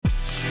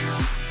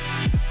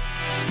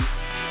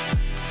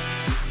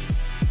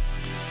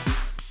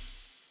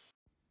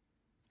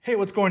Hey,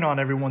 what's going on,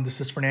 everyone?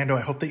 This is Fernando. I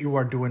hope that you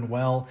are doing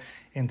well.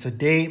 And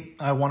today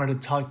I wanted to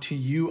talk to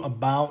you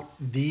about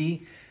the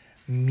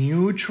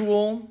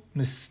mutual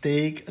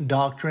mistake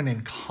doctrine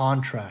in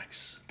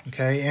contracts.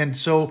 Okay, and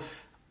so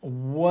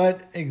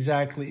what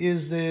exactly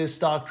is this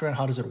doctrine?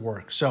 How does it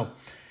work? So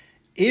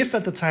if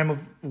at the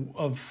time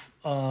of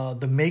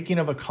the making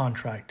of a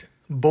contract,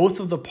 both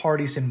of the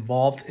parties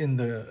involved in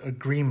the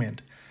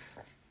agreement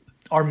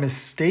are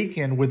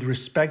mistaken with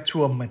respect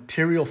to a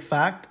material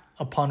fact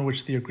upon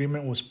which the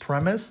agreement was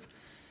premised,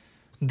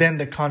 then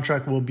the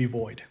contract will be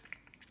void.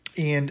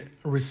 And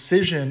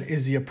rescission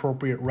is the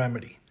appropriate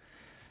remedy.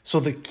 So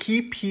the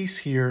key piece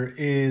here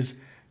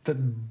is that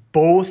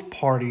both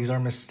parties are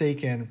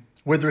mistaken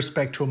with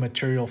respect to a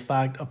material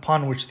fact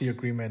upon which the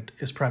agreement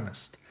is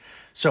premised.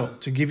 So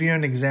to give you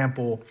an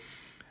example,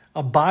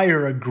 a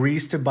buyer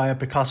agrees to buy a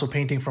Picasso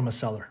painting from a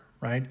seller,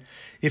 right?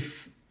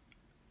 If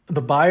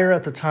the buyer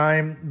at the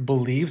time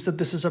believes that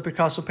this is a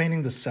Picasso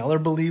painting, the seller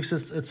believes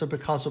it's a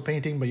Picasso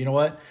painting, but you know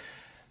what?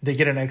 They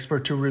get an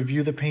expert to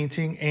review the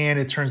painting, and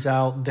it turns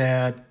out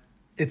that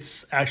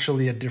it's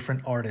actually a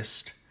different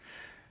artist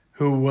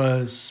who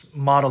was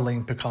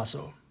modeling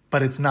Picasso,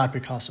 but it's not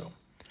Picasso.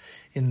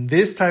 In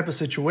this type of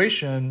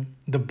situation,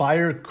 the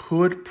buyer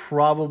could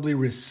probably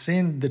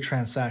rescind the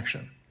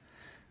transaction,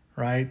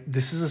 right?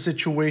 This is a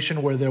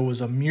situation where there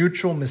was a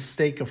mutual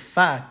mistake of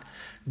fact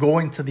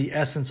going to the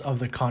essence of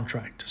the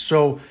contract.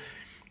 So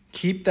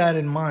keep that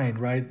in mind,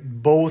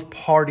 right? Both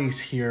parties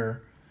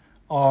here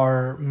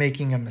are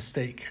making a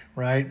mistake,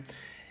 right?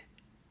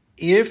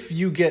 If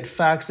you get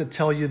facts that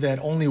tell you that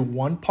only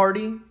one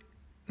party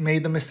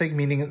made the mistake,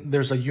 meaning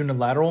there's a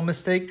unilateral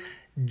mistake,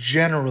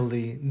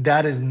 generally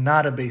that is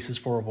not a basis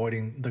for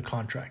avoiding the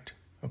contract,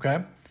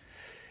 okay?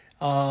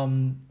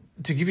 To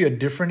give you a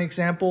different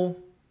example,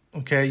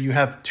 okay, you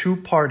have two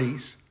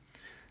parties,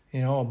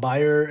 a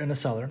buyer and a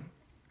seller,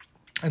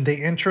 and they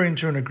enter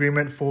into an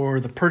agreement for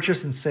the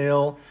purchase and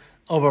sale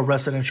of a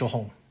residential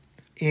home.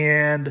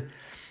 And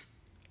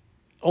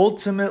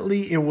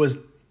ultimately, it was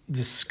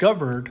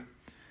discovered,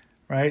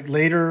 right,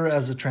 later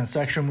as the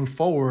transaction moved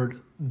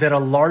forward, that a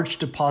large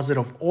deposit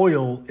of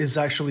oil is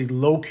actually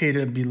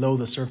located below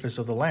the surface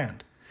of the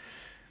land.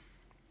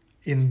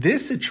 In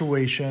this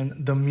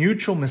situation, the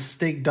mutual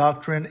mistake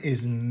doctrine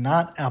is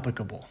not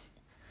applicable.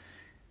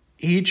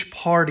 Each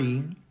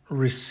party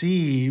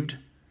received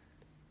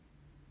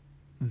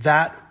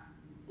that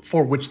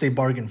for which they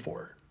bargained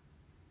for,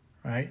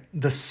 right?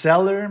 The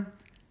seller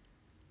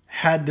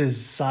had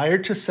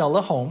desired to sell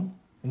a home,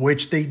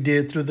 which they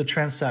did through the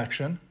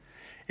transaction,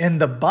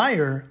 and the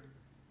buyer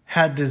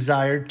had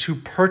desired to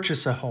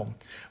purchase a home,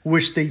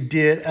 which they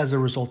did as a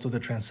result of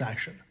the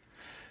transaction.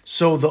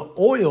 So the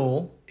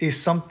oil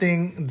is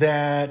something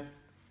that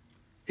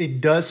it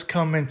does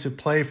come into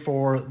play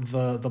for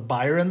the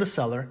buyer and the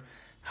seller.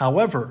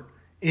 However,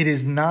 it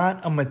is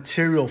not a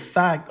material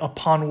fact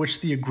upon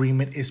which the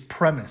agreement is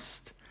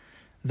premised.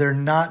 They're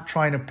not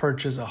trying to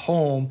purchase a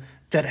home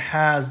that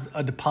has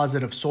a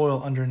deposit of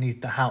soil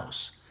underneath the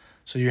house.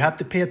 So you have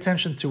to pay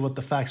attention to what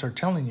the facts are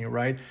telling you,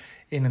 right?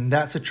 And in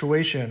that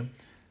situation,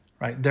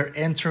 right, they're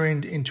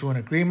entering into an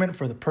agreement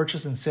for the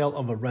purchase and sale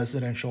of a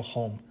residential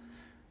home,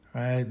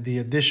 right? The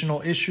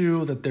additional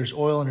issue that there's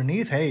oil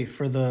underneath, hey,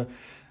 for the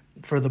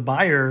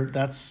buyer,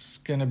 that's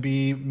going to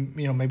be,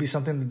 maybe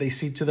something that they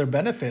see to their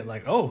benefit.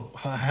 Like, oh,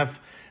 I have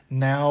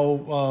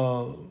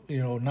now,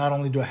 not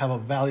only do I have a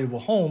valuable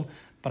home,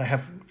 but I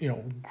have,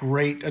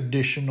 great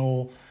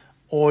additional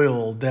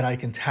oil that I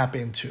can tap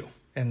into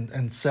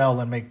and sell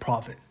and make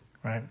profit,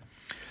 right?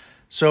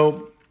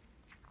 So,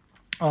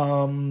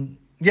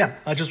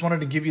 I just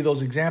wanted to give you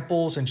those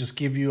examples and just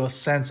give you a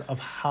sense of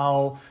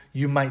how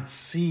you might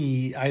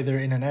see either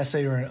in an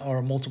essay or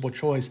a multiple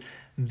choice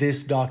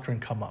this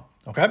doctrine come up.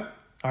 Okay? All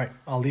right.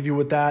 I'll leave you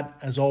with that.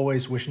 As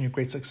always, wishing you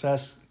great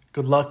success.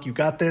 Good luck. You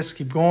got this.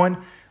 Keep going.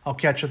 I'll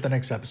catch you at the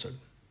next episode.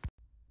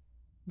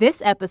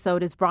 This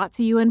episode is brought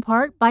to you in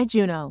part by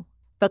Juno,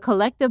 the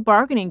collective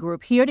bargaining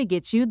group here to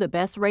get you the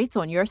best rates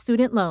on your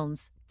student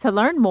loans. To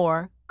learn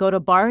more, go to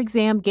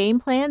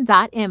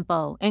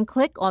barexamgameplan.info and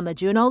click on the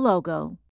Juno logo.